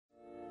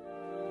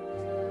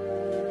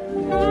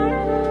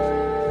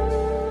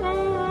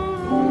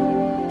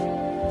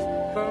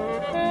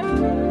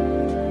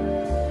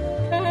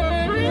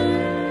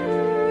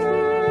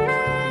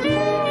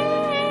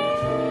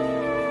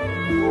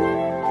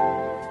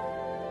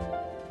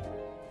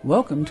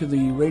Welcome to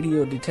the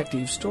Radio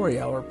Detective Story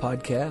Hour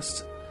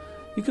podcast.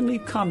 You can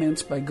leave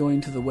comments by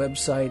going to the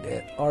website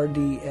at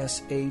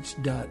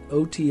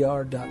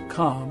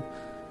rdsh.otr.com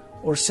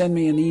or send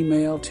me an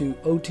email to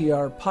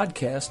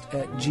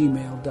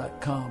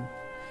otrpodcast@gmail.com.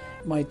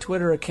 My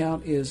Twitter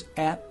account is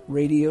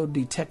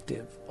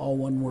 @RadioDetective, all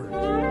one word.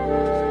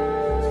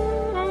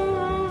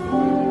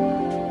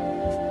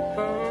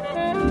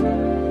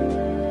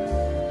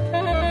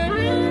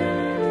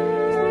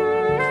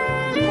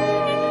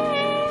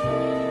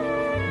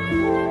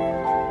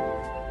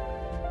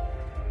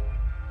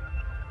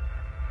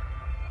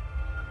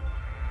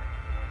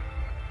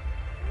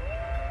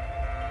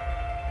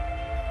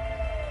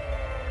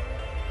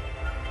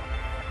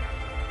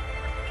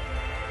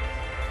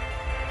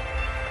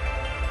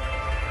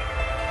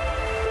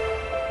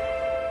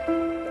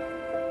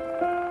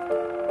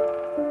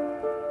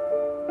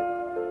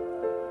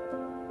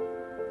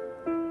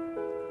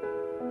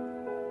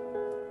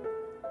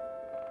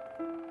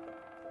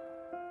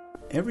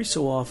 Every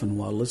so often,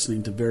 while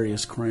listening to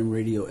various crime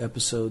radio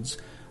episodes,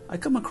 I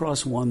come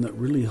across one that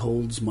really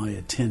holds my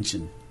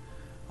attention.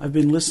 I've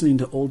been listening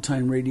to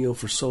old-time radio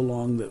for so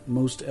long that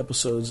most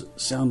episodes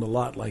sound a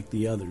lot like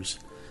the others.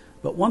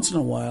 But once in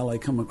a while, I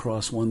come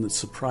across one that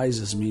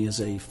surprises me as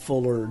a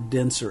fuller,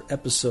 denser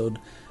episode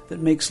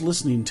that makes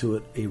listening to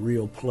it a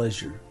real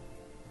pleasure.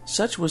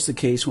 Such was the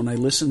case when I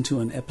listened to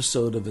an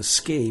episode of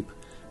Escape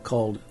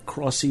called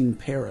Crossing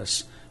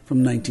Paris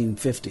from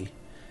 1950.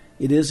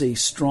 It is a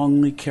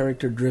strongly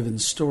character-driven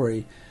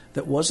story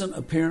that wasn't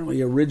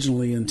apparently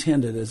originally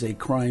intended as a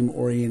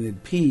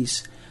crime-oriented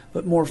piece,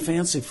 but more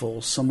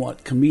fanciful,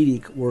 somewhat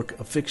comedic work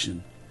of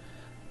fiction.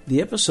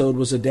 The episode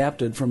was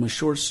adapted from a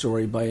short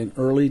story by an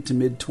early to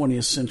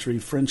mid-20th century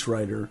French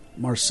writer,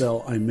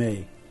 Marcel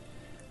Aimé.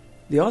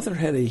 The author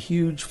had a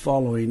huge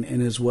following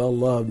and is well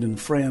loved in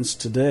France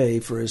today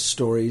for his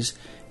stories,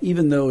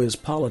 even though his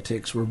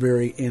politics were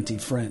very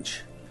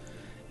anti-French.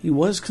 He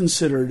was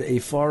considered a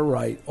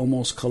far-right,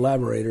 almost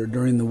collaborator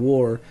during the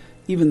war,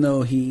 even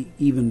though he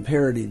even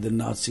parodied the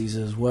Nazis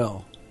as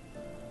well.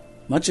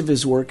 Much of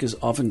his work is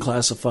often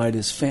classified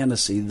as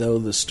fantasy, though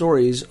the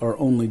stories are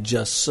only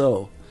just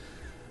so.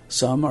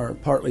 Some are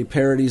partly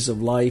parodies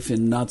of life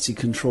in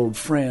Nazi-controlled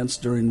France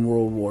during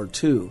World War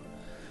II.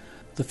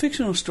 The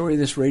fictional story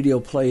this radio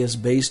play is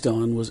based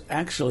on was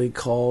actually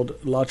called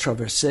La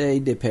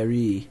Traversée de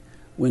Paris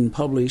when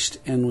published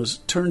and was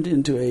turned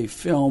into a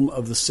film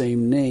of the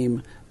same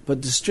name, but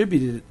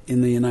distributed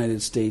in the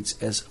United States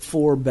as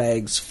Four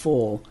Bags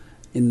Full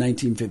in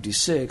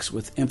 1956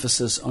 with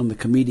emphasis on the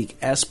comedic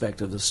aspect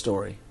of the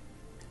story.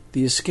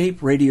 The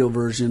Escape radio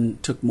version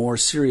took more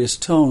serious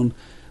tone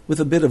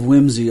with a bit of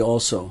whimsy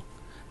also.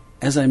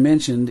 As I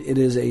mentioned, it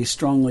is a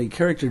strongly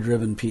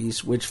character-driven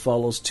piece which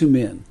follows two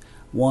men,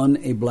 one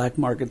a black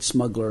market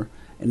smuggler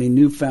and a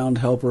newfound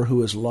helper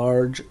who is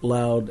large,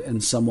 loud,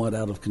 and somewhat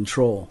out of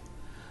control.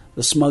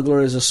 The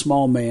smuggler is a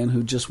small man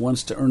who just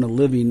wants to earn a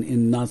living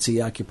in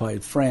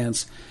Nazi-occupied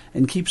France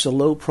and keeps a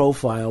low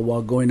profile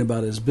while going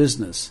about his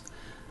business.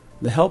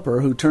 The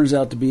helper, who turns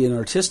out to be an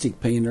artistic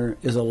painter,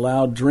 is a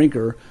loud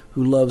drinker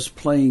who loves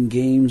playing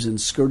games and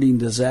skirting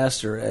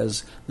disaster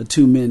as the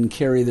two men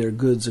carry their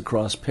goods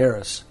across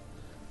Paris.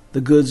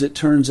 The goods, it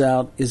turns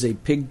out, is a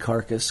pig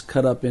carcass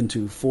cut up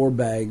into 4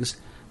 bags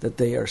that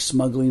they are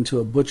smuggling to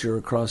a butcher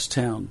across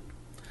town.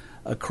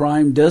 A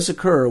crime does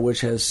occur which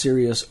has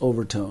serious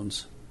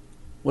overtones.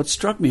 What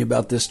struck me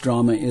about this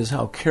drama is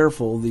how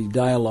careful the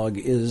dialogue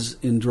is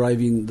in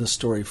driving the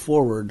story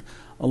forward,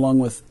 along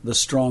with the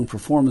strong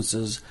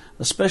performances,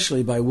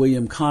 especially by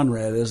William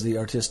Conrad as the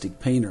artistic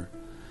painter.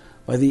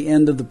 By the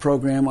end of the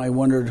program, I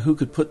wondered who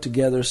could put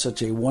together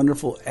such a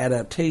wonderful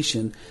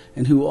adaptation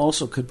and who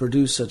also could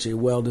produce such a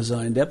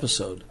well-designed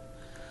episode.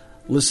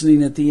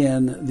 Listening at the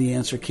end, the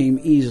answer came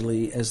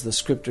easily, as the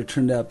scripter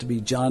turned out to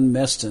be John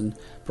Meston,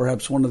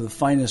 perhaps one of the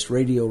finest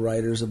radio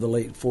writers of the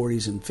late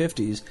 40s and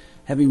 50s,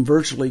 having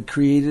virtually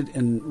created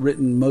and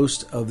written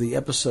most of the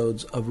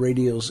episodes of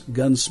radio's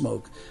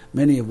Gunsmoke,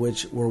 many of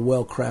which were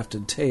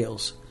well-crafted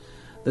tales.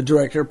 The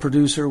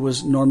director-producer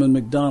was Norman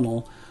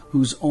Macdonnell,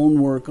 whose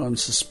own work on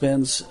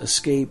Suspense,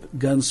 Escape,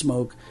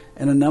 Gunsmoke,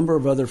 and a number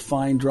of other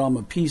fine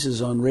drama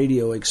pieces on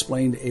radio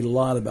explained a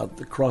lot about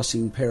the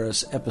Crossing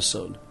Paris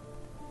episode.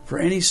 For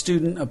any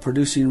student of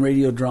producing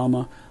radio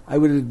drama, I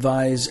would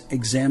advise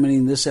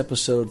examining this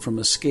episode from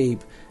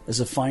Escape as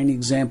a fine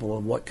example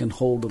of what can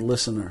hold a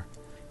listener.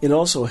 It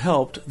also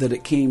helped that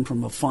it came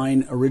from a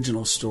fine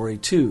original story,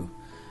 too.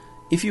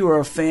 If you are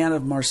a fan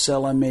of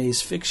Marcel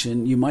Aimé's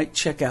fiction, you might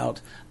check out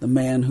The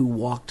Man Who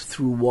Walked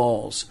Through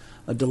Walls,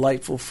 a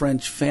delightful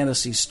French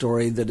fantasy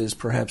story that is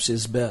perhaps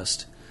his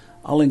best.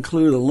 I'll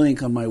include a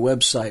link on my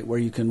website where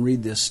you can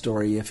read this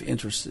story if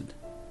interested.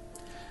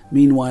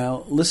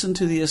 Meanwhile, listen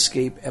to the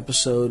Escape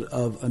episode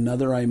of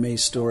another Aimé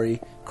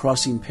story,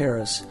 Crossing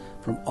Paris,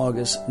 from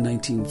August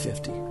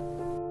 1950.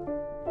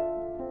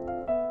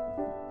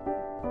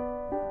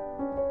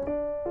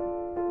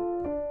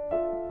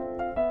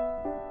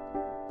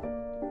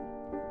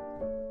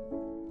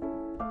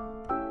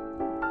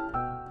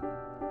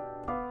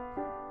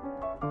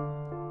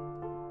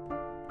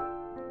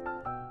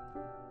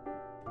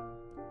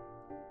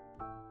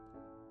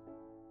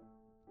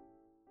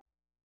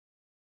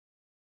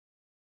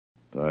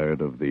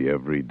 Tired of the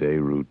everyday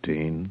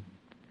routine?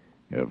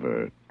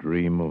 Ever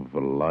dream of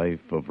a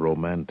life of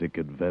romantic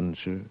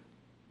adventure?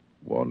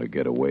 Want to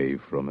get away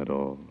from it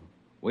all?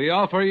 We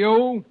offer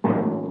you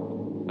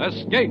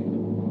Escape.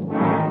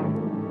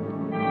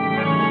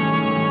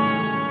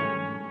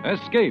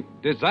 Escape,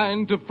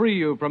 designed to free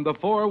you from the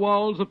four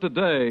walls of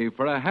today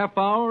for a half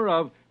hour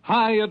of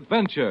high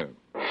adventure.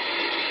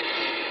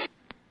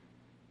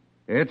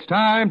 It's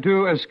time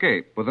to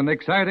escape with an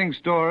exciting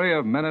story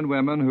of men and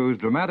women whose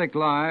dramatic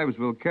lives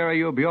will carry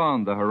you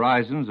beyond the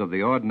horizons of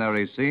the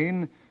ordinary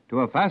scene to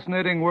a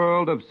fascinating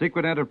world of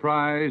secret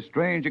enterprise,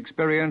 strange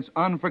experience,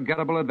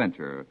 unforgettable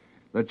adventure.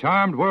 The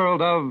charmed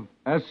world of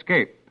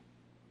Escape.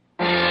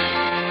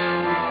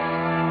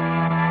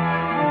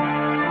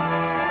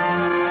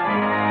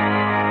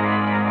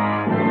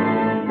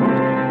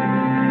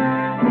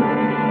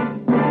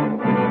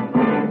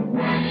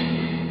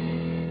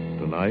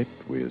 Tonight,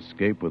 we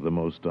escape with the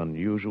most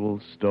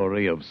unusual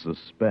story of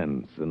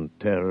suspense and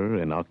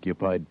terror in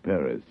occupied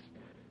Paris,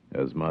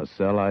 as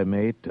Marcel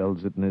Aimé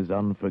tells it in his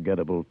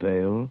unforgettable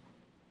tale,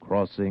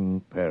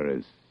 Crossing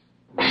Paris.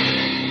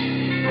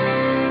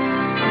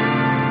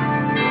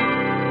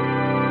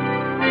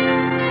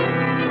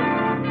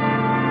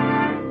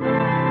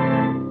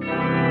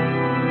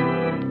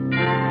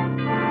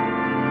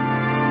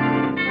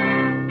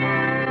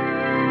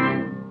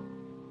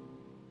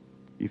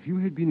 If you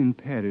had been in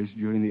Paris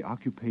during the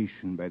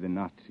occupation by the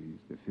Nazis,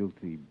 the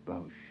filthy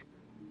Boche,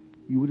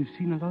 you would have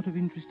seen a lot of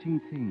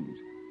interesting things.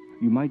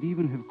 You might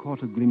even have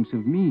caught a glimpse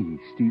of me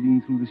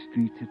stealing through the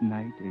streets at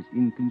night as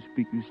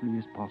inconspicuously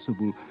as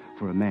possible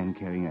for a man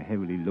carrying a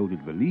heavily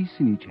loaded valise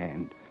in each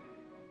hand.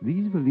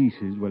 These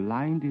valises were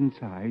lined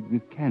inside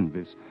with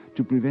canvas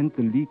to prevent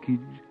the leakage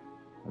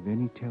of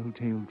any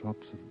telltale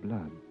drops of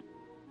blood.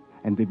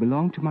 And they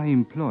belonged to my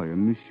employer,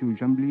 Monsieur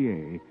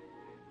Jamblier,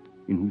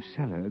 in whose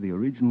cellar the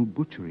original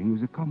butchering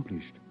was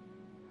accomplished.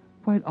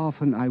 Quite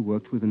often I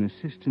worked with an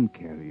assistant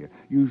carrier,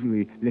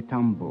 usually Le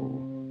Tambo.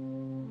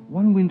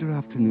 One winter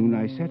afternoon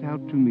I set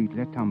out to meet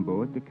Le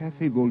Tambo at the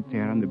Café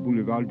Voltaire on the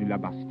Boulevard de la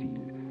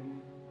Bastille.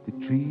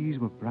 The trees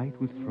were bright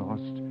with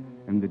frost,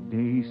 and the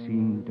day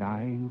seemed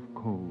dying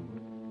of cold.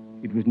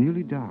 It was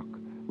nearly dark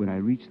when I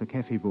reached the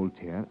Café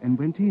Voltaire and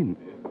went in.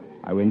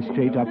 I went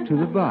straight up to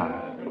the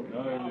bar.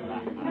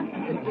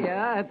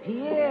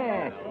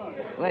 Pierre,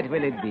 what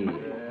will it be?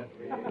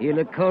 You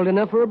look cold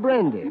enough for a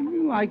brandy.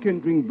 I can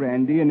drink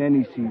brandy in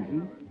any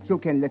season. So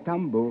can Le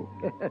Tambo.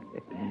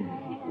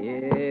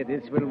 Yeah,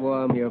 this will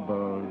warm your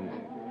bones.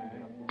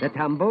 Le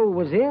Tambo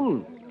was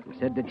in. He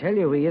said to tell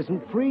you he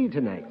isn't free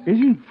tonight.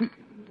 Isn't free?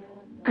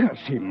 Curse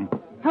him.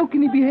 How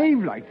can he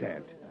behave like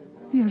that?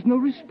 He has no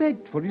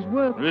respect for his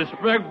work.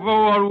 Respect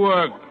for what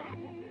work?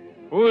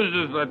 Who is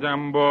this Le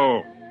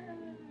Tambo?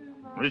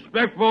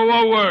 Respect for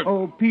what work?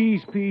 Oh,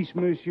 peace,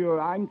 monsieur.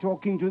 I'm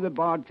talking to the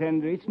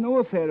bartender. It's no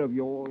affair of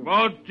yours.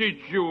 I'll teach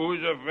you whose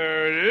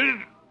affair it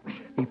is.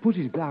 He put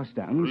his glass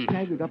down and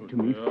staggered up to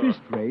me, fist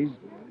raised.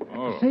 At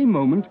the same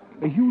moment,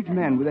 a huge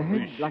man with a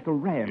head like a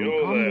ram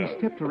calmly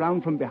stepped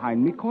around from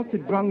behind me, caught the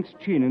drunk's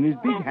chin in his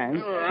big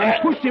hand,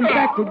 and pushed him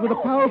backward with a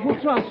powerful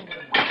thrust.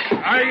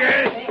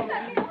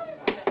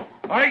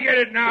 I get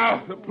it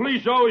now. The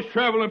police always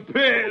travel in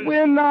pairs.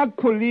 We're not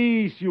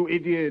police, you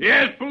idiot.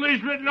 Yes,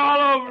 police written all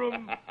over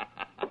them.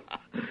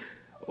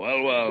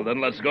 Well, then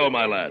let's go,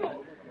 my lad.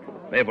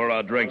 Pay for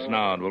our drinks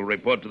now, and we'll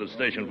report to the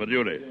station for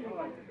duty.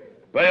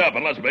 Pay up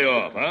and let's be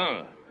off,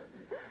 huh?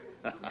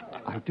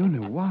 I don't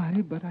know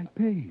why, but I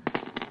paid.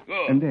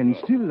 Good. And then,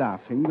 still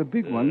laughing, the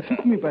big one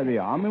took me by the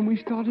arm and we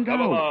started Come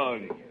out.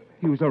 along.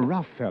 He was a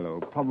rough fellow,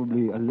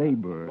 probably a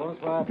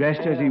laborer.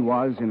 Dressed as he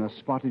was in a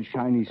spotted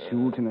shiny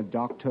suit and a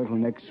dark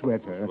turtleneck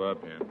sweater.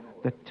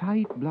 The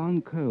tight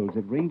blonde curls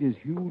that ringed his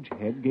huge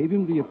head gave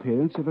him the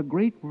appearance of a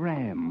great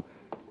ram.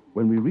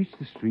 When we reached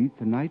the street,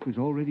 the night was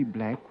already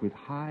black with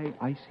high,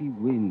 icy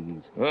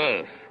winds.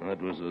 Well,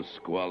 that was a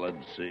squalid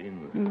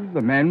scene.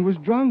 The man was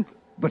drunk,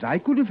 but I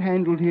could have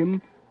handled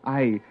him.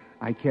 I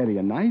carry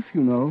a knife,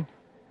 you know.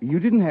 You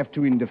didn't have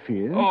to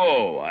interfere.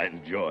 Oh, I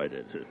enjoyed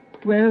it.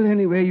 Well,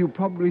 anyway, you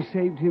probably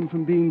saved him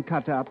from being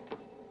cut up.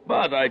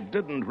 But I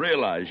didn't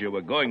realize you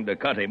were going to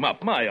cut him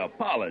up. My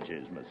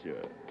apologies,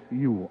 monsieur.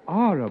 You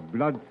are a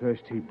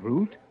bloodthirsty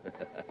brute.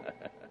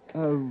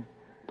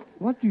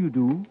 What do you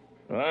do?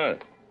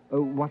 What?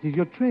 What is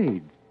your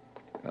trade?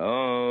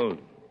 Oh,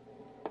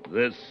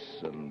 this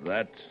and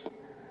that.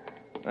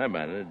 I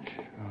manage.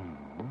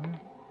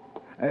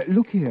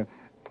 Look here.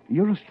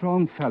 You're a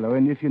strong fellow,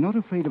 and if you're not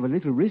afraid of a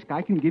little risk,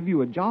 I can give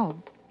you a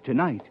job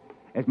tonight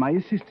as my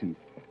assistant.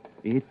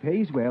 It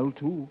pays well,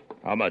 too.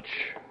 How much?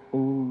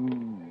 Oh,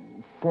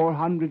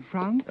 400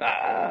 francs?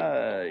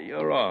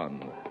 You're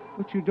on.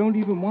 But you don't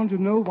even want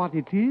to know what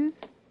it is?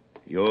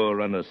 You're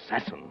an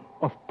assassin.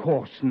 Of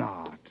course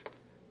not.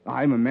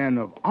 I'm a man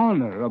of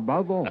honor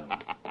above all.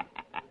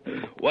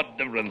 What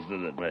difference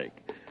does it make?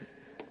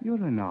 You're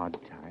an odd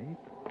type.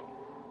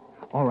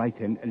 All right,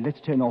 then,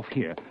 let's turn off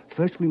here.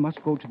 First, we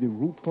must go to the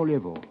Rue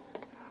Poliveau.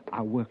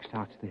 Our work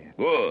starts there.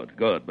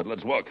 Good, but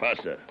let's walk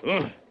faster.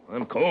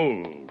 I'm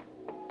cold.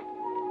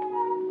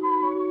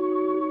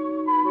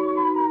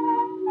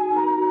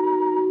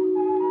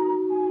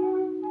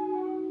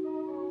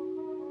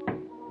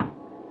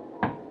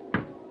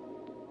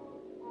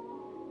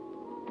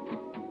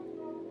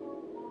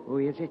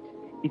 is it?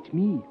 It's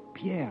me,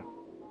 Pierre.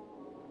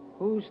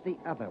 Who's the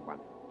other one?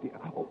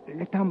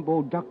 Le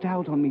Tambo ducked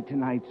out on me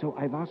tonight, so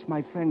I've asked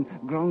my friend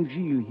Grand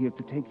Gilles here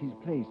to take his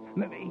place.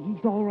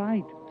 He's all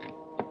right.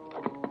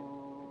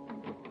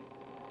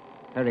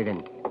 Hurry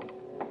then.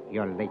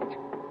 You're late.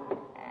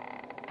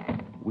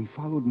 We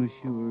followed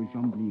Monsieur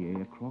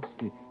Jamblier across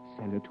the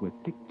cellar to a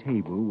thick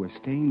table where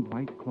stained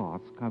white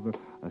cloths cover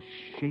a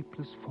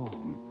shapeless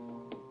form.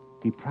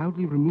 He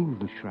proudly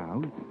removed the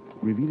shroud,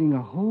 revealing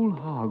a whole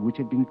hog which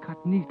had been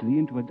cut neatly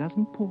into a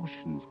dozen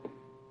portions.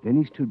 Then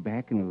he stood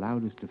back and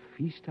allowed us to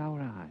feast our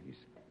eyes.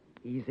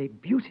 He's a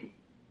beauty.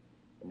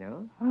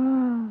 No?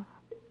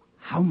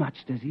 How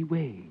much does he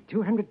weigh?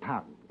 200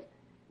 pounds.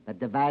 But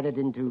divided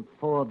into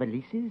 4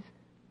 valises,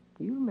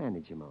 you'll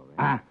manage him all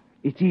right.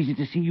 It's easy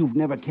to see you've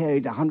never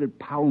carried 100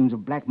 pounds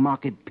of black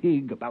market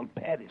pig about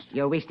Paris.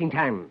 You're wasting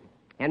time.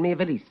 Hand me a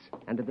valise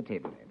under the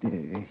table.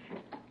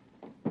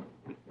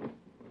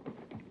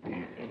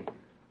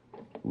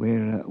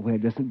 Where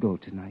does it go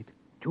tonight?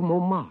 To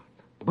Montmartre,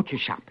 butcher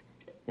shop,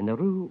 in the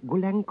Rue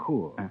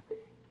Goulancourt,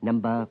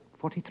 number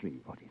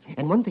 43.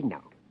 And one thing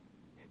now.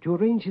 To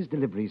arrange his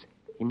deliveries,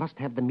 he must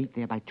have the meat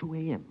there by 2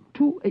 a.m.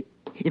 2 a.m.?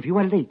 If you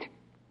are late,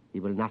 he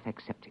will not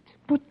accept it.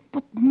 But,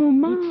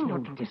 Mama... It's no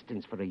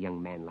distance for a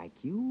young man like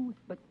you,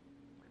 but...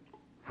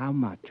 How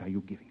much are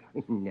you giving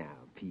us? Now,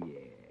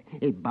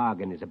 Pierre, a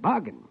bargain is a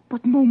bargain.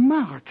 But,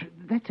 Montmartre,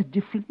 that's a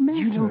different matter.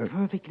 You know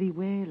perfectly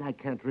well I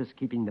can't risk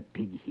keeping the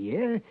pig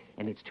here,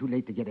 and it's too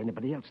late to get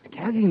anybody else to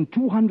carry it. Carrying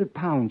 200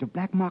 pounds of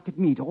black market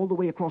meat all the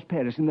way across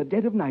Paris in the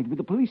dead of night with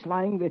the police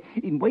lying there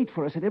in wait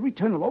for us at every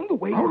turn along the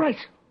way... All right.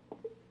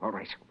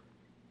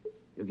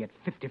 You get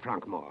 50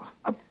 francs more.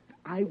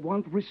 I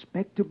want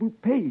respectable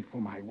pay for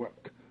my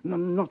work. No,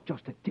 not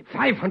just a tip.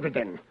 500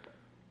 then.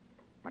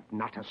 But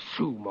not a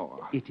sou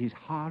more. It is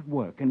hard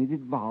work, and it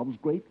involves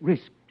great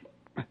risk.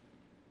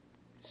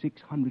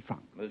 600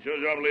 francs. Monsieur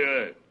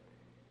Jamblier,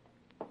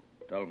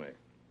 tell me,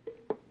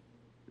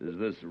 is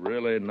this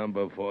really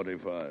number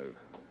 45?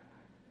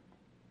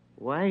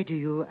 Why do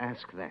you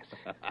ask that?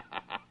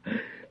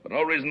 For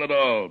no reason at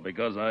all,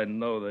 because I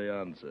know the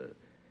answer.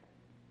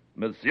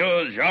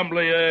 Monsieur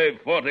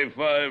Jamblier,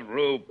 45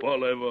 Rue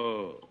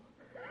Paul-Levaux.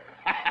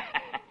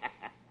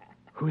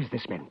 Who is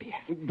this man,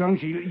 Pierre?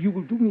 Grangy, you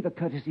will do me the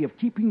courtesy of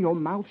keeping your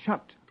mouth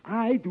shut.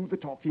 I do the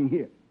talking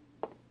here.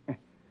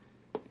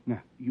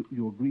 Now,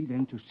 you agree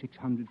then to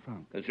 600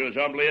 francs? Monsieur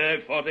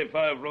Jamblier,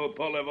 45 Rue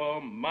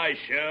Paul-Levaux, my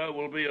share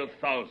will be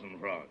 1,000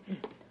 francs.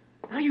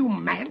 Are you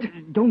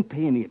mad? Don't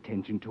pay any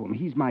attention to him.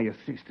 He's my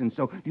assistant,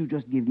 so you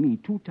just give me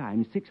 2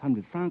 times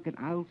 600 francs, and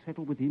I'll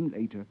settle with him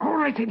later. All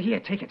right, then, here,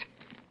 take it.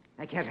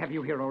 I can't have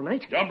you here all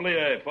night.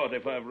 Jamblier,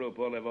 45 Rue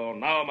Paul-Levaux,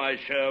 now my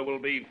share will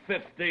be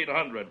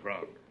 1,500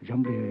 francs.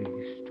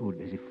 Jamblier stood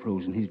as if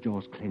frozen, his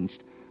jaws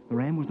clenched. The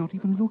ram was not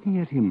even looking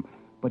at him,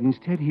 but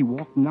instead he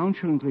walked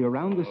nonchalantly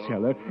around the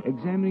cellar,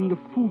 examining the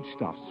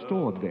foodstuffs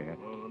stored there.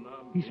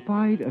 He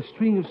spied a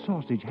string of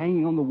sausage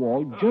hanging on the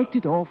wall, jerked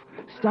it off,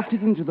 stuffed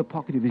it into the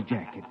pocket of his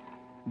jacket.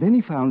 Then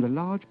he found a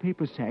large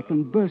paper sack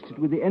and burst it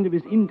with the end of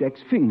his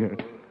index finger.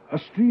 A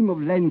stream of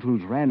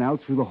lentils ran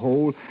out through the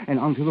hole and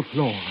onto the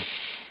floor.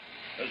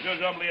 Monsieur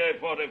Jamblier,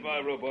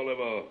 45 Rue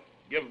Paul-Levaux,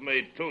 give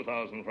me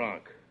 2,000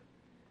 francs.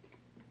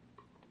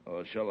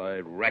 Or shall I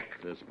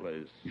wreck this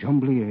place?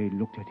 Jamblier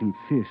looked at him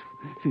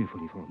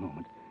fearfully for a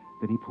moment.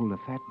 Then he pulled a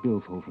fat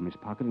billfold from his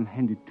pocket and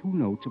handed 2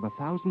 notes of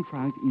 1,000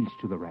 francs each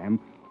to the ram,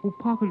 who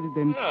pocketed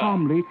them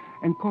calmly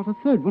and caught a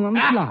third one on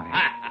the fly.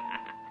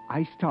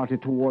 I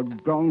started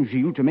toward Grand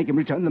Gilles to make him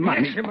return the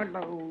money. Leave him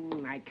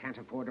alone. I can't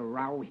afford a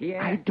row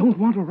here. I don't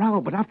want a row,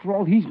 but after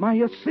all, he's my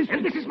assistant.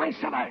 And this is my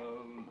cellar.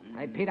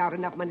 I paid out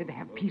enough money to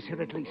have peace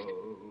here at least.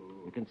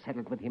 You can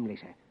settle it with him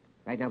later.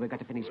 Right now, we've got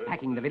to finish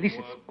packing the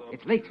valises.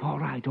 It's late. All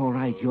right.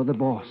 You're the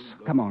boss.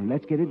 Come on,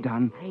 let's get it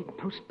done. I'd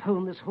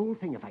postpone this whole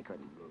thing if I could.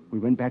 We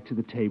went back to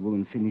the table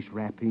and finished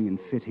wrapping and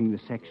fitting the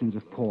sections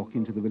of pork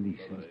into the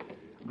valises.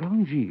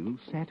 Grand Gilles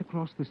sat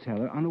across the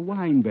cellar on a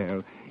wine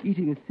barrel,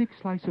 eating a thick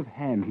slice of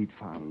ham he'd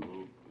found.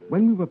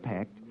 When we were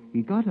packed,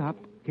 he got up,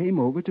 came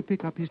over to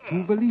pick up his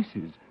 2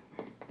 valises.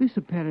 This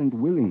apparent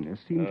willingness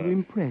seemed to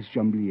impress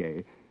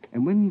Jamblier,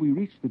 and when we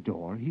reached the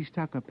door, he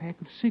stuck a pack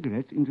of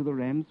cigarettes into the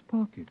ram's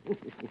pocket.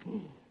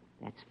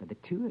 That's for the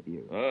 2 of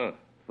you.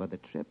 For the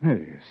trip.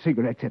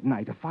 Cigarettes at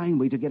night, a fine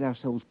way to get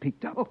ourselves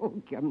picked up. Oh,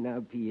 come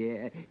now,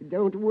 Pierre.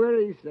 Don't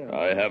worry so.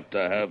 I have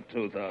to have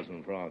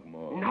 2,000 francs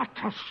more. Not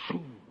a sou.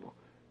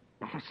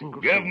 Not a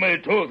single Give sou. me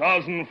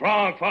 2,000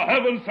 francs, for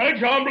heaven's sake,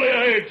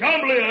 Jamblier!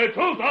 Jamblier,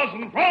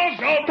 2,000 francs,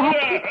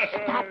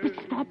 Jamblier!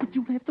 Stop it.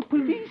 You'll have the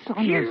police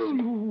on You, us.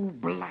 you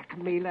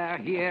blackmailer.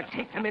 Here,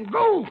 take them and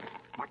go.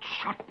 But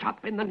shut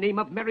up in the name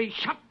of Mary.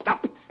 Shut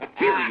up.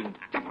 Here, you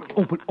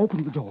devil.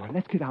 Open the door.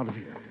 Let's get out of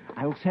here.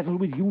 I'll settle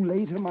with you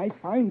later, my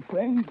fine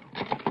friend.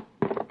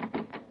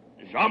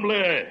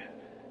 Jamblier!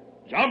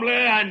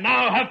 Jamblier, I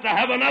now have to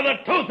have another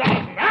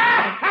 2,000.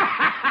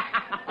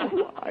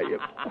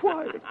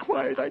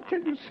 Quiet. I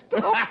tell you,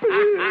 stop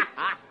it.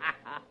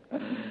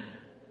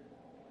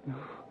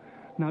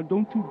 Now,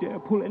 don't you dare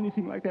pull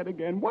anything like that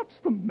again. What's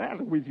the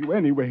matter with you,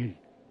 anyway?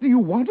 Do you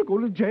want to go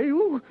to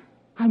jail?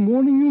 I'm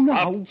warning you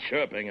now. Stop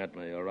chirping at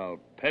me, or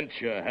I'll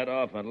pinch your head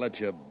off and let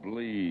you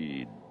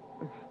bleed.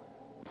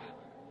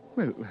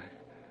 Well,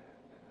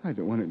 I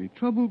don't want any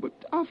trouble,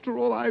 but after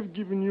all, I've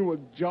given you a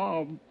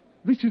job.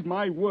 This is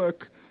my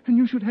work, and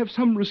you should have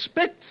some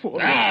respect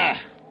for it.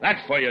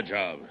 That's for your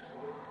job.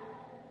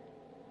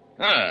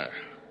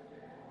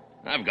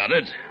 I've got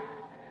it.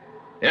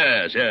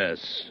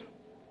 Yes.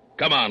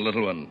 Come on,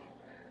 little one.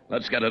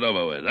 Let's get it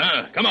over with,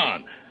 huh? Come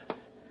on.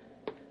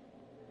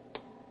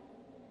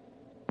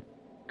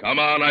 Come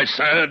on, I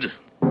said.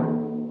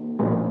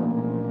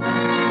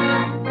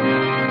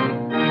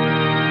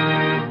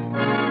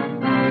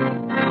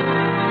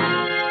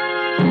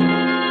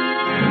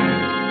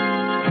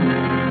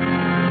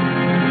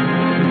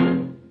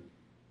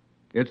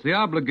 It's the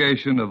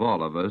obligation of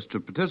all of us to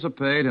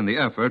participate in the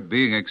effort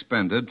being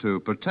expended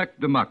to protect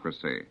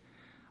democracy.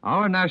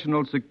 Our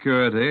national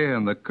security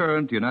and the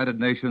current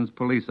United Nations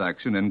police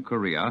action in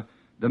Korea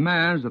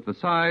demands that the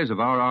size of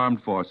our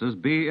armed forces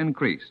be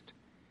increased.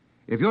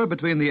 If you're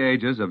between the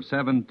ages of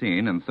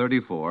 17 and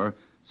 34,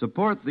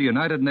 support the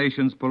United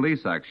Nations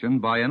police action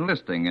by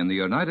enlisting in the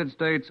United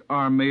States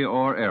Army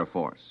or Air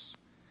Force.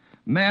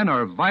 Men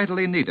are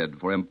vitally needed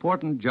for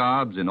important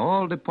jobs in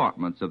all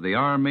departments of the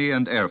Army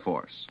and Air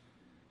Force.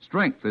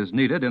 Strength is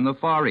needed in the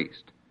Far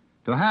East.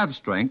 To have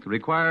strength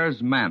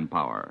requires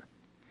manpower.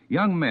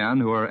 Young men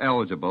who are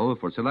eligible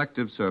for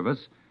selective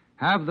service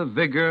have the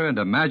vigor and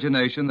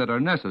imagination that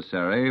are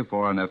necessary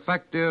for an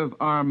effective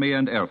Army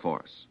and Air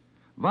Force.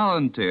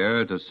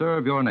 Volunteer to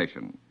serve your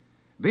nation.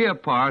 Be a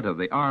part of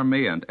the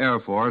Army and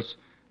Air Force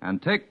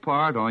and take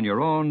part on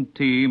your own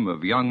team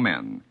of young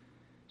men.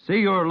 See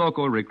your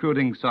local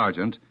recruiting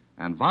sergeant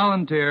and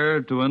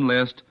volunteer to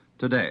enlist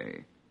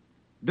today.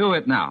 Do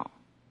it now.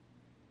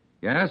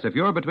 Yes, if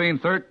you're between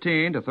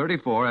 13 to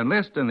 34,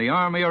 enlist in the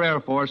Army or Air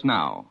Force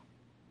now.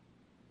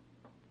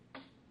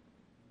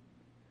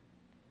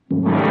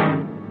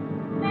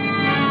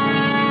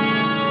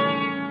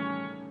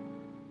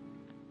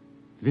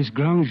 This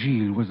Grand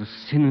Gilles was a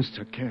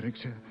sinister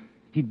character.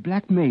 He'd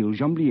blackmail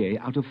Jamblier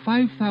out of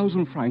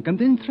 5,000 francs and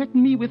then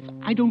threaten me with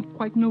I don't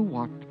quite know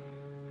what.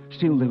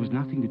 Still, there was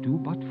nothing to do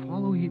but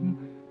follow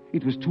him.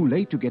 It was too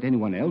late to get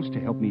anyone else to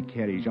help me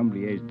carry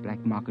Jamblier's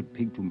black market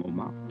pig to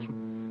Montmartre.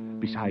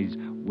 Besides,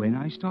 when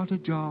I start a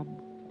job,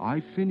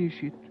 I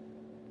finish it.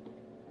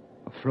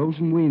 A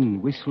frozen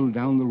wind whistled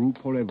down the Rue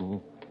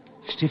Porevo,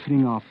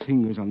 stiffening our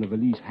fingers on the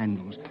valise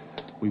handles.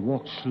 We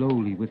walked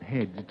slowly with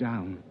heads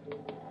down.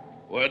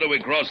 Where do we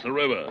cross the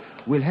river?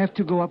 We'll have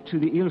to go up to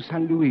the Ile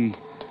Saint-Louis.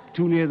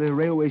 Too near the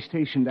railway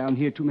station down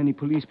here. Too many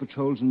police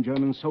patrols and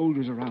German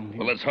soldiers around here.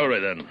 Well, let's hurry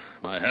then.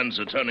 My hands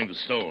are turning to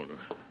stone.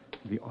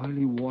 The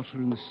oily water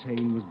in the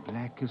Seine was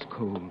black as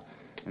coal,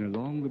 and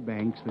along the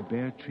banks the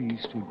bare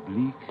trees stood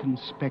bleak and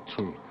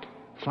spectral.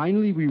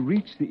 Finally, we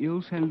reached the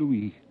Ile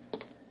Saint-Louis,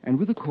 and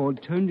with a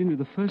cord turned into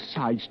the first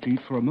side street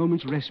for a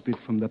moment's respite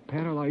from the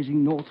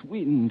paralyzing north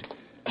wind.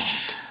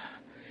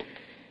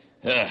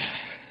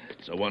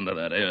 It's a wonder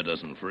that air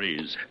doesn't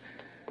freeze.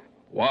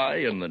 Why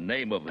in the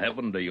name of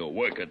heaven do you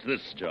work at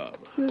this job?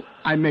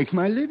 I make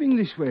my living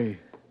this way.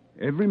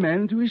 Every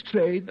man to his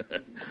trade.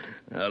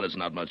 Well, it's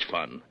not much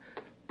fun.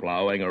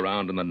 Plowing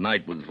around in the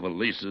night with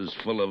valises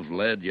full of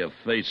lead, your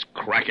face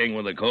cracking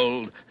with the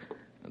cold,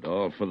 and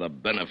all for the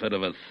benefit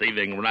of a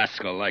thieving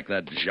rascal like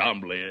that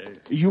Jamblier.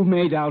 You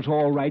made out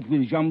all right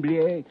with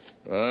Jamblier.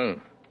 Huh?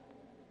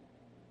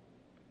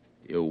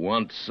 You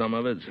want some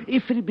of it?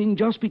 If it had been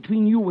just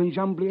between you and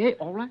Jamblier,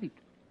 all right.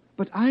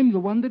 But I'm the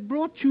one that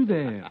brought you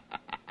there.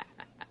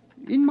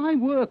 In my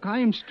work, I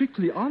am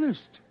strictly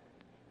honest.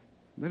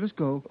 Let us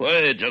go.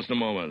 Wait just a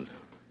moment.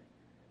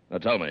 Now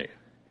tell me,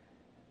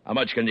 how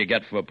much can you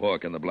get for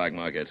pork in the black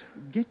market?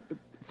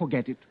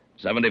 Forget it.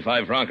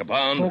 75 francs a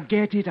pound?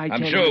 Forget it,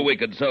 I'm sure we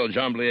could sell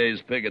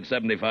Jamblier's pig at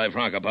 75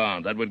 francs a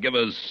pound. That would give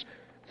us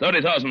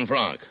 30,000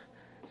 francs.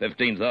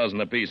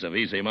 15,000 apiece of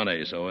easy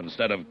money, so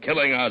instead of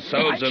killing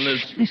ourselves in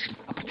this... Listen,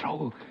 a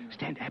patrol.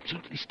 Stand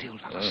absolutely still,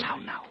 not a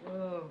sound now.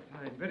 Oh,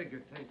 fine. Very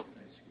good. Thank you.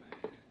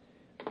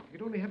 You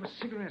could only have a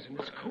cigarette, and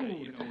it's cold.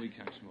 You know we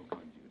can't smoke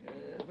on duty.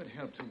 It would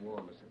help to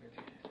warm us a bit.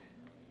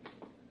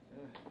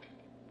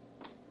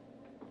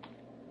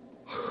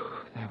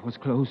 That was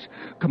close.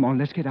 Come on,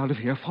 let's get out of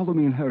here. Follow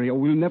me and hurry, or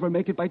we'll never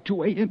make it by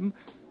 2 a.m.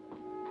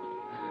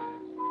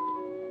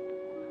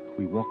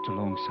 We walked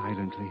along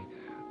silently.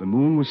 The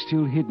moon was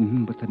still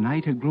hidden, but the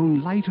night had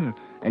grown lighter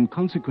and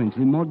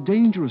consequently more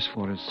dangerous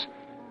for us.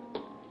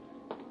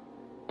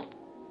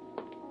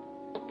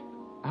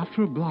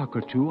 After a block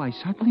or two, I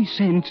suddenly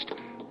sensed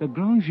that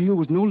Grand Gilles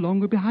was no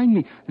longer behind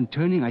me, and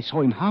turning, I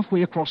saw him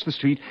halfway across the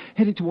street,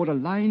 headed toward a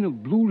line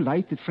of blue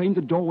light that framed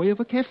the doorway of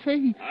a cafe.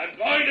 I'm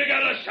going to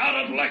get a shot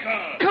of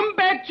liquor! Come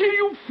back here,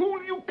 you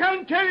fool! You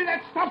can't carry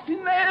that stuff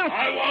in there!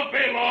 I won't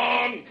be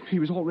long! He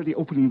was already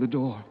opening the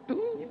door.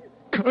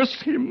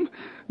 Curse him!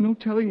 No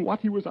telling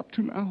what he was up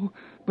to now.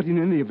 But in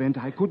any event,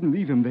 I couldn't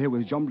leave him there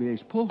with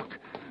Jamblier's pork.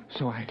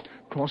 So I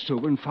crossed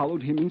over and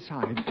followed him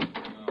inside.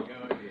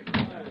 Now,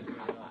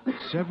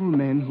 several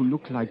men who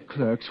looked like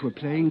clerks were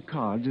playing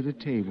cards at a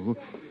table.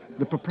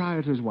 The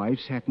proprietor's wife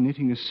sat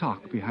knitting a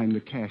sock behind the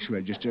cash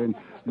register and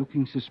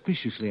looking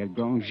suspiciously at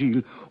Grand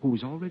Gilles, who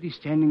was already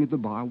standing at the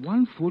bar,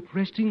 one foot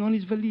resting on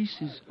his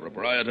valises.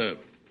 Proprietor,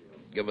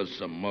 give us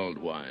some mulled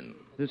wine.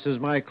 This is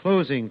my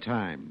closing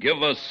time.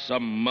 Give us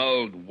some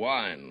mulled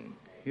wine.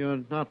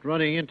 You're not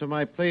running into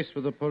my place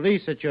with the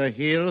police at your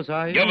heels,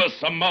 are you? Give us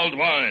some mulled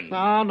wine.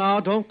 Now,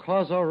 don't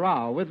cause a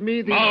row. With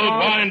me, the... Mulled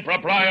wine,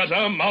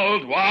 proprietor,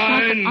 mulled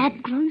wine. Shut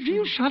up, Grand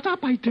Gilles, shut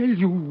up, I tell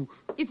you.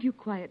 If you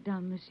quiet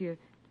down, monsieur,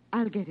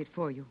 I'll get it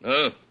for you.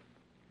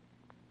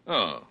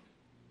 Oh.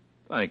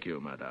 Thank you,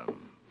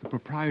 madame. The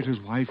proprietor's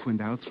wife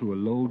went out through a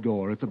low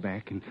door at the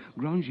back, and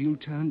Grand Gilles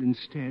turned and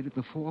stared at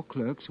the 4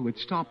 clerks who had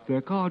stopped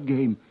their card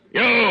game.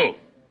 You!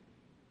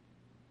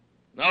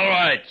 All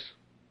right.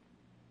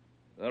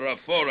 There are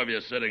 4 of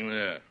you sitting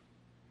there.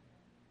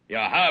 You're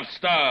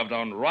half-starved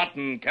on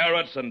rotten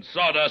carrots and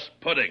sawdust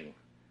pudding.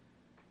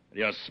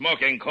 You're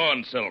smoking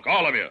corn silk,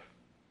 all of you.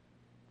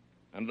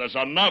 And there's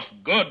enough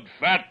good,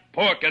 fat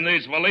pork in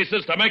these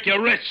valises to make you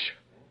rich.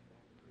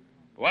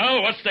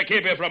 Well, what's to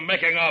keep you from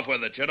making off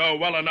with it? You know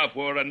well enough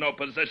we're in no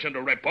position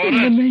to report it.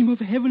 In the name of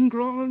heaven,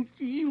 Grand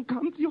Gilles,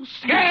 come to your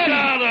senses. Get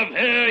out of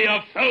here, you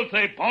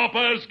filthy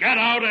paupers. Get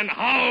out and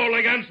howl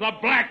against the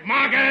black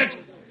market.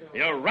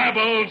 You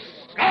rebel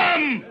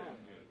scum!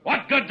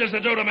 What good does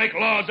it do to make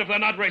laws if they're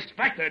not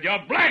respected? You're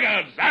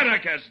blackguards,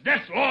 anarchists,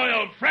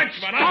 disloyal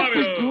Frenchmen, all of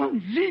you. Stop it,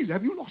 Grand Gilles.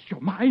 Have you lost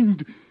your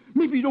mind?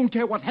 Maybe you don't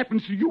care what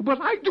happens to you, but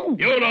I do.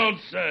 You don't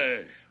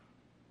say.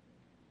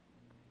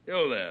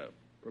 You there,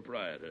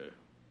 proprietor.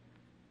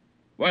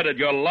 Where did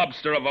your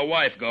lobster of a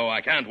wife go? I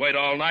can't wait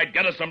all night.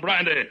 Get us some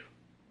brandy.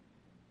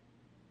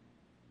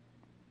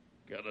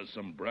 Get us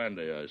some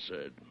brandy, I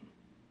said.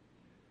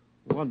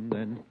 One,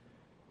 then.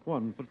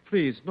 One, but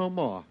please, no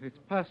more. It's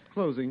past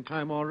closing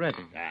time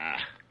already.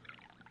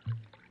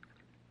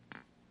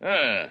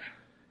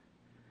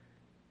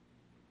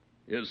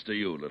 Here's to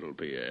you, little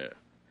Pierre.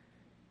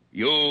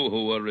 You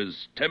who are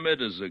as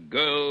timid as a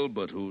girl,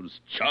 but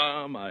whose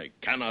charm I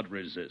cannot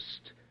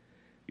resist.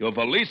 Your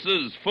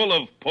valises full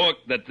of pork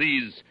that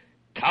these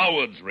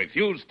cowards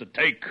refuse to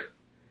take,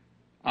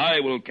 I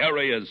will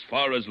carry as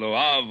far as Le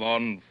Havre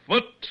on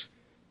foot,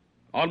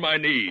 on my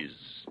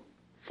knees,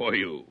 for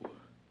you.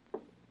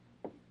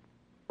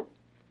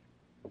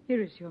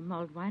 Here is your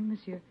mulled wine,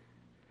 monsieur.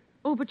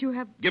 Oh, but you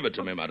have... Give it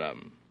to me,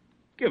 madame.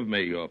 Give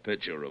me your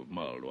pitcher of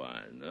mulled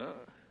wine, huh?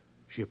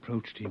 She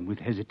approached him with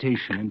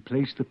hesitation and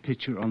placed the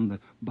pitcher on the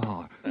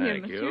bar.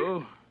 Thank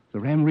you. The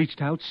ram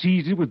reached out,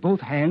 seized it with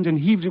both hands, and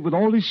heaved it with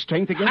all his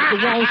strength against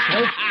the wall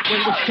shelf,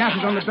 where it was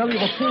scattered on the belly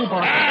of a full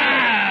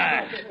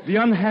bar. The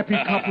unhappy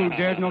couple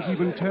dared not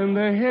even turn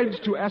their heads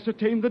to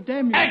ascertain the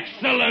damage.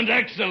 Excellent,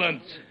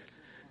 excellent.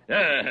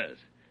 Yes.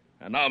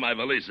 And now my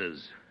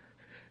valises.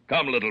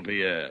 Come, little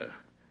Pierre.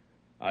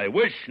 I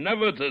wish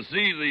never to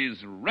see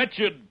these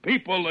wretched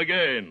people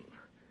again.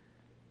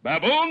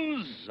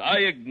 Baboons, I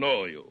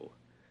ignore you.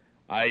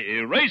 I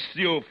erase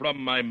you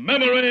from my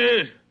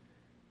memory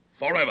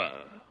forever.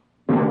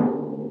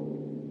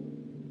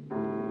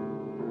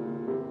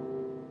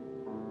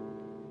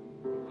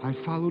 I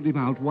followed him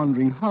out,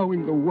 wondering how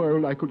in the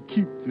world I could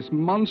keep this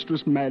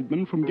monstrous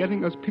madman from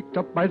getting us picked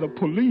up by the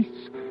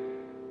police.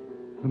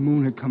 The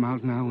moon had come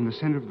out now, and the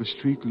center of the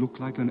street looked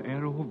like an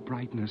arrow of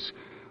brightness,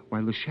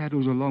 while the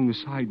shadows along the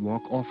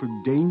sidewalk offered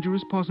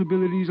dangerous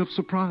possibilities of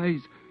surprise.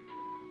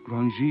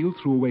 Grand Gilles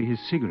threw away his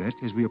cigarette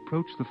as we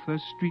approached the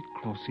first street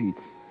crossing.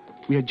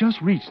 We had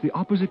just reached the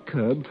opposite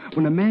curb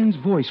when a man's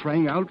voice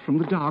rang out from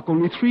the dark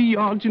only 3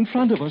 yards in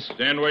front of us.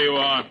 Stand where you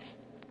are.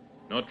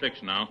 No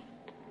tricks now.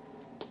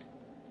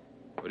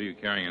 What are you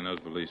carrying in those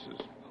valises?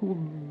 Oh,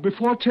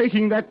 before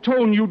taking that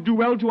tone, you'd do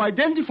well to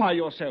identify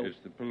yourself. It's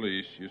the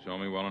police. You saw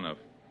me well enough.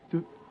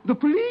 The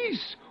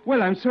police?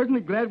 Well, I'm certainly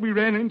glad we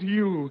ran into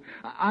you.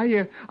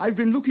 I've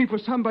been looking for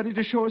somebody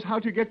to show us how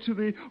to get to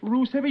the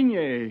Rue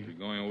Sévigné. You're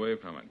going away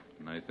from it,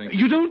 and I think...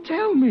 You don't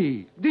tell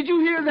me. Did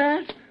you hear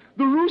that?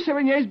 The Rue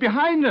Sévigné is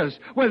behind us.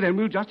 Well, then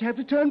we'll just have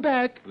to turn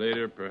back.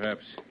 Later,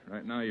 perhaps.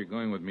 Right now, you're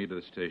going with me to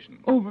the station.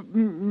 Oh,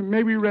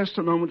 maybe rest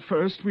a moment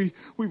first. We've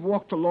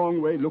walked a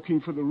long way looking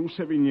for the Rue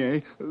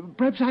Sévigné.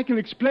 Perhaps I can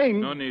explain...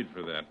 No need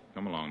for that.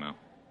 Come along now.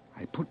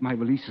 I put my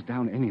valises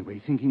down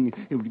anyway, thinking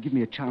it would give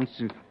me a chance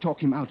to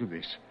talk him out of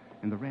this.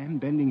 And the ram,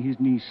 bending his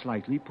knees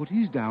slightly, put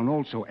his down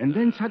also, and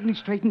then suddenly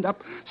straightened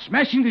up,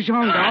 smashing the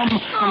gendarme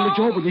on the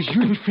jaw with his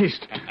huge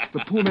fist.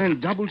 The poor man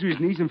doubled to his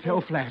knees and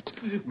fell flat.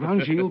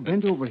 Grand Gilles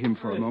bent over him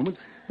for a moment,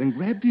 then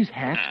grabbed his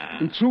hat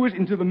and threw it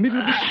into the middle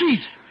of the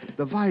street.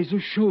 The visor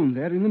shone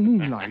there in the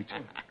moonlight.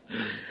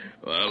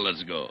 Well,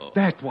 let's go.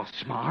 That was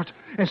smart.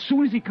 As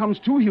soon as he comes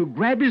to, he'll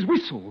grab his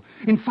whistle.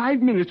 In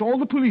 5 minutes, all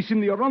the police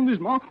in the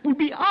arrondissement will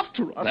be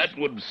after us. That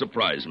would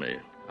surprise me.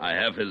 I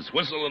have his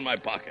whistle in my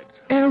pocket.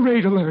 Air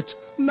raid alert.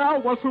 Now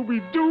what will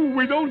we do?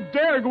 We don't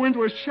dare go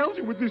into a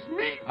shelter with this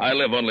meat. I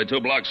live only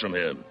 2 blocks from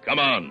here. Come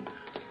on.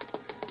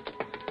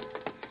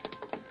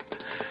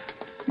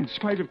 In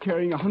spite of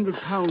carrying 100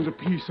 pounds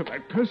apiece of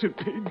that cursed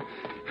pig,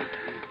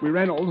 we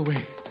ran all the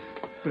way.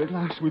 But at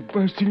last, with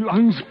bursting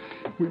lungs,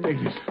 we made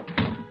it.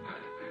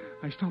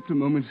 I stopped a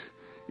moment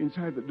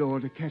inside the door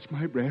to catch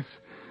my breath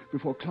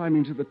before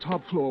climbing to the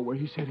top floor where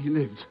he said he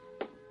lived.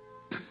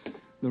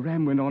 The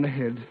ram went on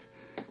ahead,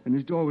 and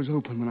his door was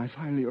open when I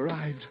finally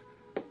arrived.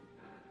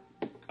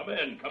 Come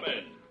in, come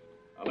in.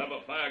 I'll have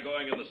a fire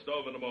going in the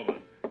stove in a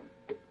moment.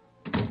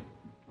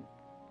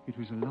 It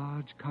was a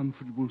large,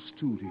 comfortable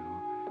studio.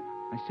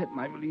 I set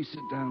my valises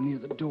down near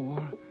the door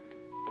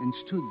and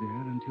stood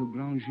there until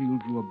Grandgilles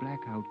drew a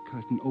blackout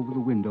curtain over the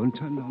window and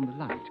turned on the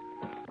light.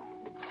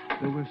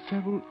 There were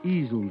several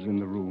easels in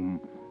the room,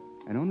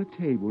 and on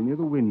a table near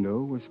the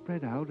window were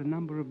spread out a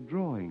number of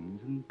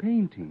drawings and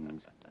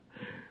paintings.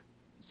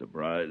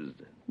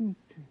 Surprised?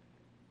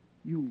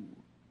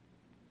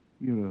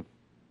 You're a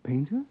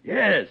painter?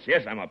 Yes,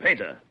 I'm a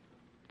painter.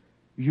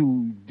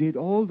 You did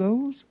all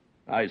those?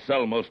 I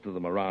sell most of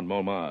them around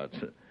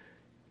Montmartre.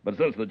 But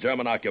since the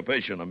German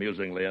occupation,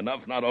 amusingly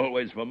enough, not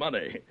always for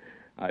money,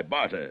 I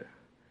barter.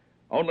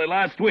 Only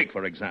last week,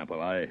 for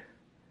example, I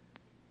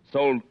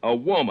sold a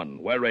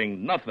woman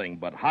wearing nothing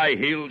but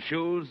high-heeled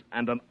shoes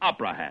and an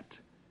opera hat.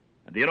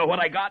 And do you know what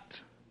I got?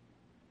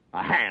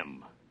 A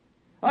ham.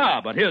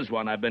 But here's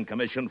one I've been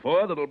commissioned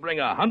for that'll bring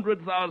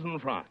 100,000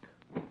 francs.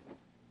 Do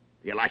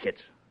you like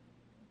it?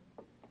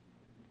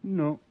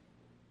 No.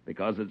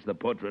 Because it's the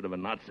portrait of a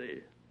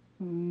Nazi?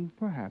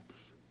 Perhaps.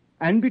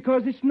 And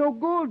because it's no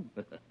good.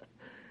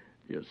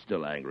 You're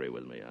still angry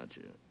with me, aren't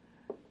you?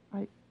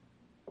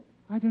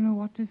 I don't know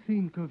what to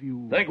think of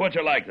you. Think what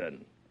you like,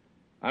 then.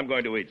 I'm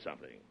going to eat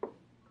something.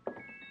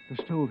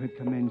 The stove had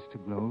commenced to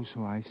glow,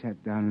 so I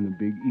sat down in a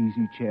big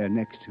easy chair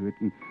next to it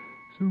and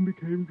soon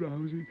became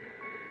drowsy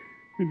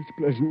in its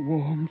pleasant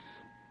warmth.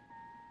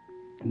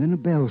 And then a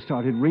bell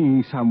started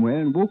ringing somewhere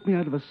and woke me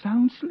out of a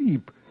sound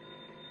sleep.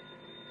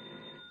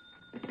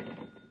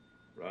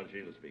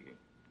 Grandgilles speaking.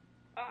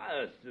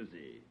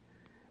 Susie.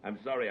 I'm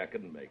sorry I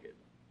couldn't make it.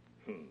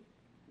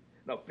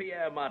 No,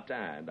 Pierre Martin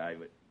and I...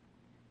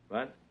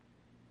 What?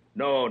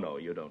 No,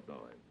 you don't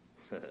know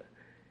him.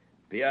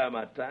 Pierre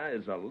Martin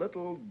is a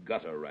little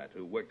gutter rat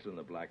who works in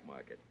the black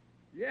market.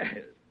 Yes.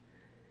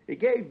 He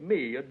gave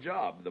me a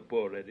job, the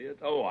poor idiot.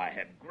 Oh, I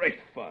had great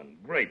fun.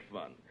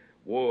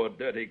 Wore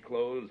dirty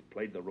clothes,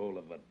 played the role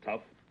of a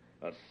tough,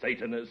 a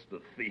Satanist, a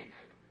thief.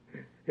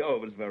 Oh,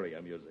 it was very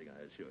amusing,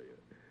 I assure you.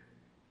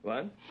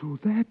 What? So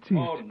that's it.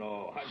 Oh,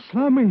 no.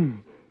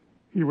 Slumming.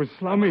 He was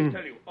slumming. I must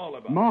tell you all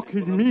about mocking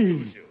it.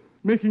 Me.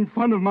 Making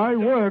fun of my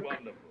work.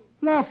 Wonderful.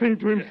 Laughing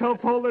to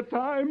himself all the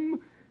time.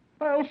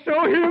 I'll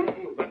show him.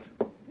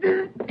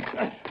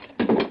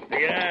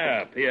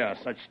 Pierre,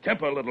 such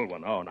temper, little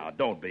one. Oh, now,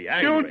 don't be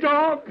angry. You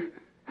dog!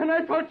 And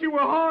I thought you were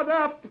hard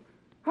up.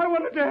 I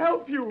wanted to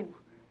help you.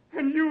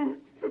 And you,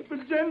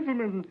 the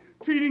gentleman,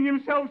 treating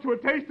himself to a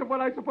taste of what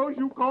I suppose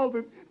you call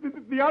the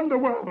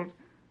underworld.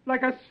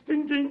 Like a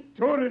stinking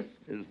tourist.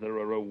 Is there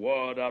a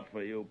reward out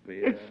for you,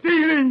 Pierre? It's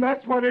stealing,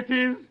 that's what it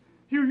is.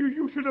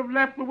 You should have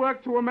left the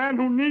work to a man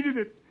who needed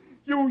it.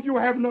 You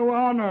have no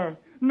honor.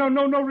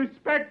 No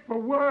respect for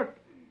work.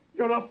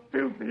 You're a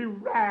filthy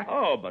rat.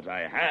 Oh, but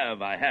I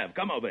have.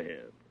 Come over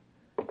here.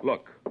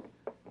 Look,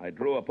 I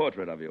drew a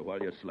portrait of you while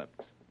you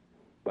slept.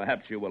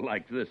 Perhaps you will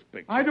like this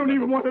picture. I don't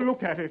even want to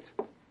look at it.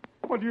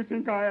 What do you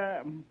think I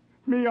am?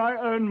 Me, I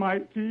earn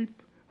my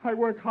keep. I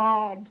work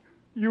hard.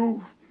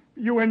 You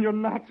and your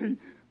Nazi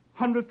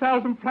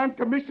 100,000 franc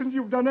commissions,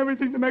 you've done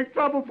everything to make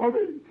trouble for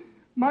me.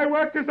 My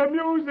work is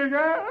amusing,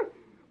 eh?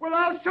 Well,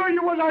 I'll show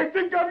you what I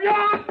think of you.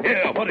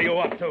 Here, what are you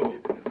up to?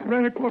 I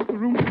ran across the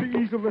room to the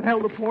easel that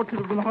held the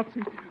portrait of the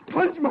Nazi,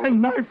 plunged my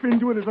knife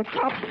into it as a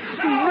top,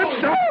 and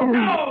ripped down.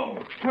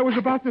 No! I was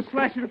about to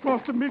slash it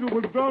across the middle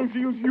when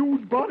Grandgilles'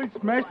 huge body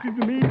smashed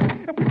into me,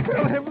 and we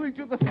fell heavily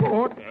to the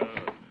floor.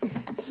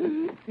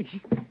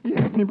 He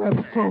had me by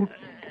the throat.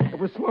 I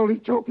was slowly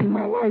choking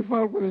my life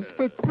out with his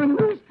thick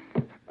fingers.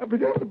 I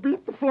began to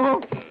beat the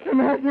floor in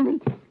agony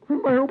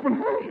with my open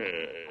hand,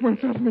 when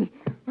suddenly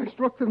I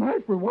struck the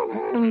knife with one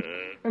hand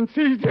and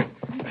seized it.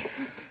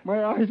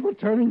 My eyes were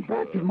turning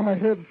back in my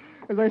head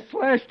as I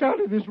slashed out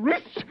at his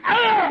wrists.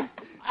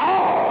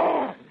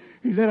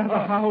 He let out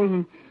a howl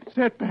and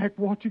sat back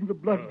watching the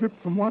blood drip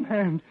from one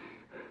hand.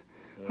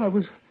 I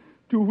was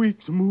too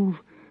weak to move,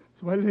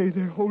 so I lay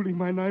there holding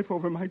my knife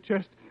over my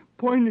chest,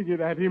 pointing it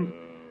at him.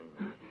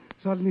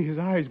 Suddenly his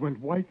eyes went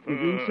white with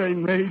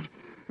insane rage,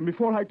 and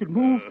before I could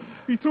move,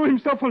 he threw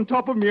himself on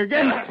top of me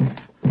again.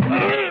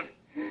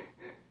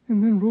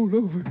 And then rolled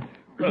over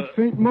with a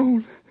faint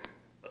moan.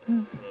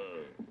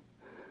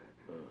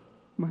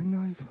 My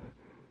knife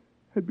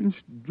had been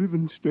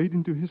driven straight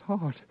into his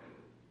heart.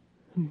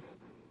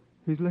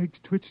 His legs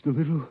twitched a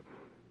little,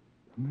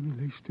 and then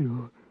he lay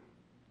still.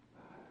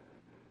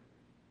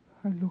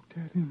 I looked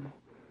at him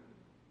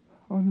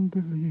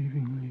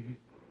unbelievingly.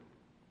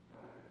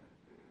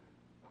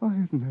 I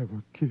had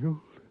never killed.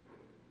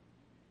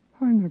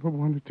 I never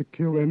wanted to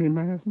kill any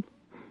man.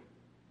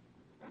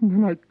 And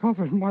then I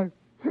covered my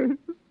face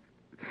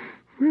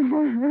with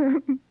my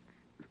hands.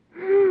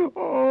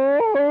 Oh!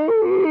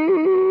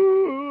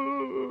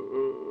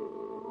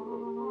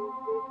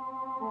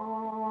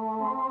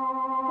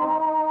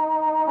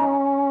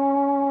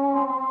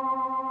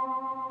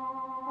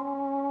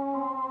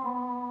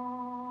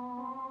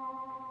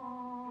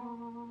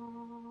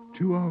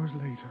 2 hours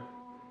later,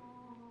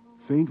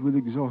 faint with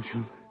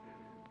exhaustion,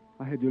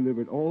 I had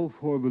delivered all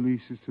 4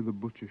 valises to the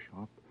butcher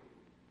shop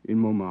in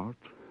Montmartre.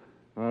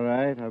 All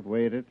right, I've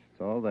weighed it.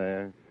 It's all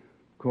there.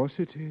 Of course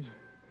it is.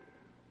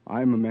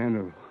 I'm a man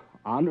of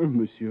honor,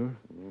 monsieur.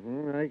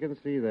 I can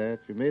see that.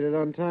 You made it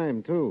on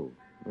time, too.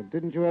 But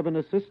didn't you have an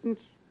assistant?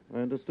 I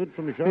understood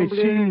from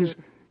Chamblier...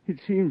 It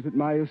seems that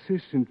my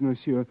assistant,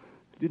 monsieur,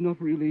 did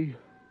not really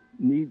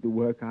need the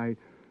work. I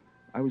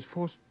was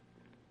forced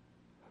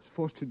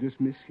to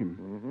dismiss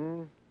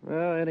him.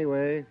 Well,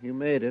 anyway, you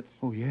made it.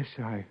 Oh, yes,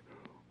 I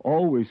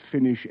always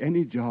finish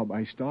any job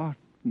I start,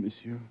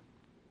 monsieur.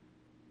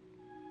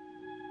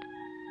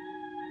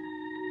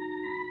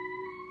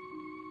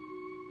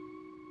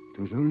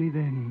 It was only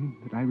then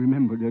that I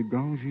remembered that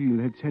Grand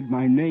Gilles had said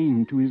my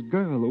name to his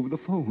girl over the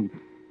phone,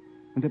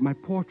 and that my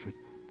portrait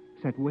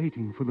sat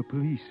waiting for the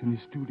police in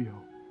his studio.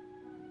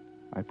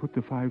 I put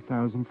the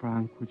 5,000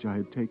 francs which I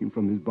had taken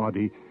from his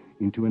body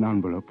into an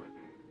envelope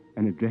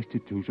and addressed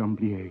it to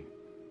Chamblier.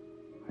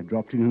 I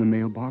dropped it in the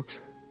mailbox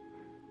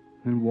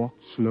and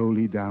walked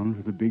slowly down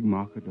to the big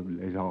market of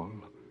Les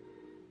Halles.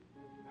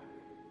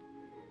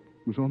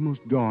 It was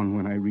almost dawn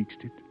when I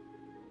reached it,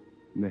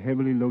 and the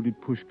heavily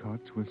loaded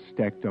pushcarts were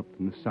stacked up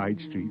in the side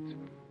streets,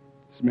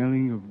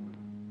 smelling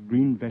of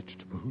green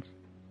vegetables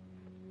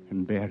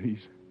and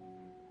berries.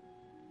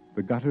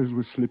 The gutters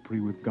were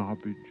slippery with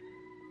garbage,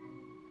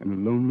 and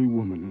a lonely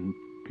woman in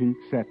pink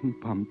satin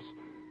pumps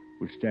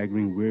was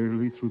staggering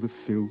wearily through the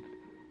filth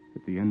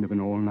at the end of an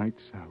all-night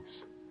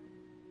souse.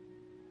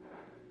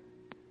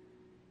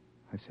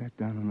 I sat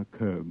down on a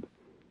curb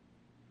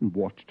and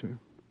watched her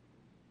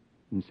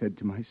and said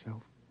to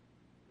myself,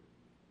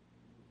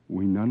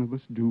 we none of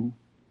us do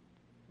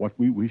what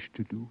we wish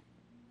to do.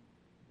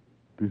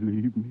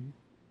 Believe me.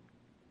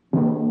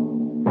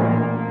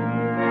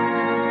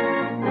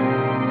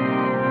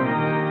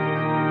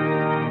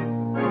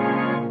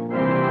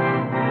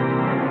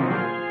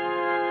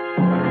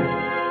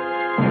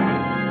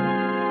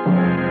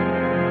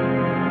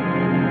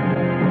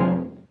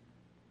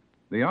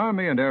 The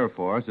Army and Air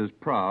Force is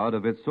proud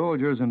of its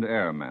soldiers and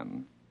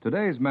airmen.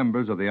 Today's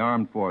members of the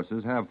armed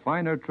forces have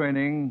finer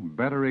training,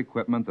 better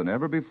equipment than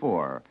ever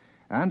before,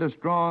 and a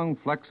strong,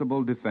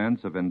 flexible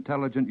defense of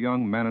intelligent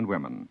young men and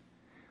women.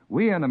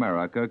 We in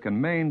America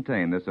can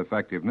maintain this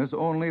effectiveness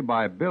only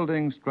by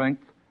building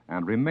strength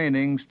and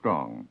remaining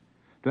strong.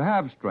 To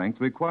have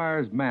strength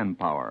requires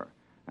manpower,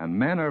 and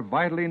men are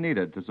vitally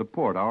needed to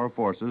support our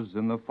forces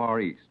in the Far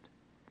East.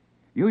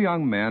 You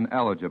young men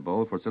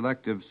eligible for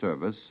selective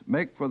service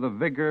make for the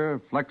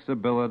vigor,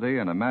 flexibility,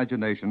 and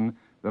imagination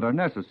that are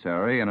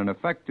necessary in an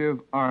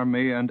effective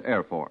Army and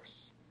Air Force.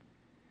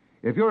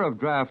 If you're of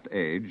draft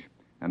age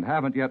and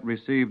haven't yet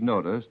received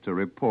notice to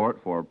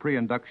report for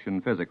pre-induction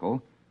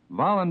physical,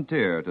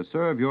 volunteer to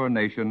serve your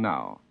nation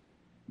now.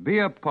 Be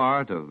a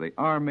part of the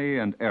Army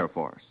and Air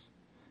Force.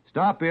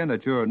 Stop in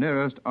at your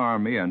nearest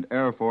Army and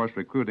Air Force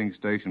recruiting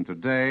station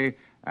today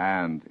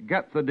and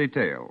get the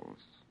details.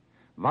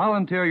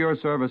 Volunteer your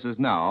services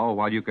now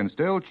while you can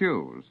still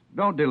choose.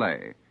 Don't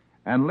delay.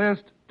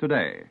 Enlist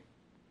today.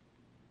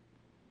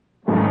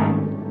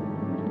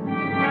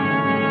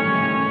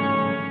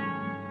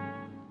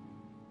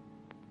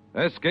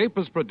 Escape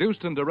is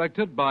produced and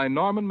directed by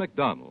Norman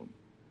MacDonald,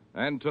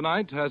 and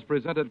tonight has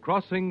presented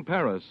Crossing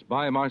Paris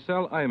by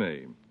Marcel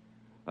Aimé.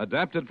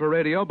 Adapted for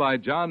radio by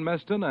John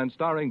Meston and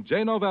starring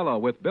Jay Novella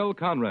with Bill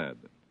Conrad.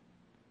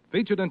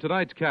 Featured in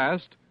tonight's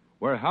cast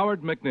were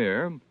Howard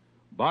McNear,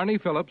 Barney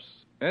Phillips,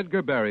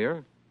 Edgar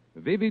Barrier,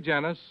 Vivi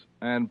Janis,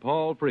 and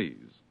Paul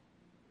Frees.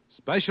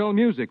 Special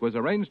music was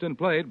arranged and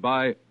played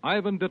by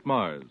Ivan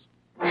Ditmars.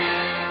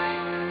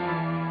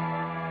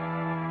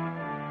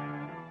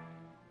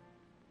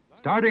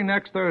 Starting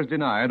next Thursday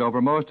night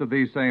over most of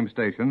these same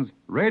stations,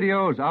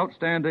 radio's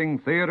outstanding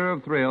theater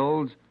of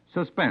thrills,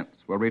 Suspense,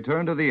 will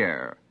return to the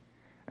air.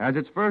 As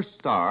its first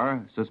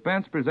star,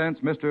 Suspense presents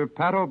Mr.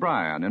 Pat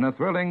O'Brien in a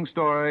thrilling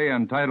story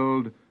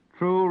entitled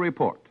True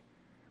Report.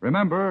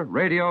 Remember,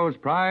 radio's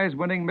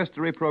prize-winning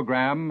mystery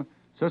program,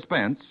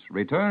 Suspense,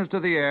 returns to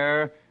the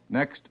air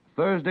next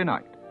Thursday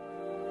night.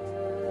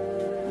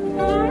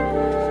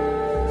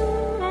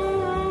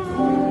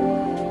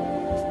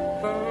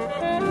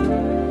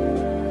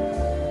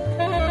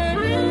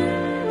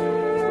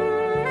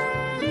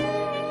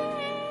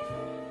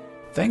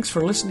 Thanks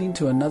for listening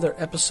to another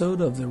episode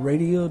of the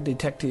Radio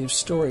Detective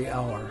Story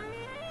Hour.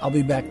 I'll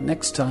be back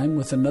next time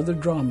with another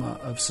drama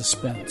of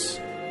suspense.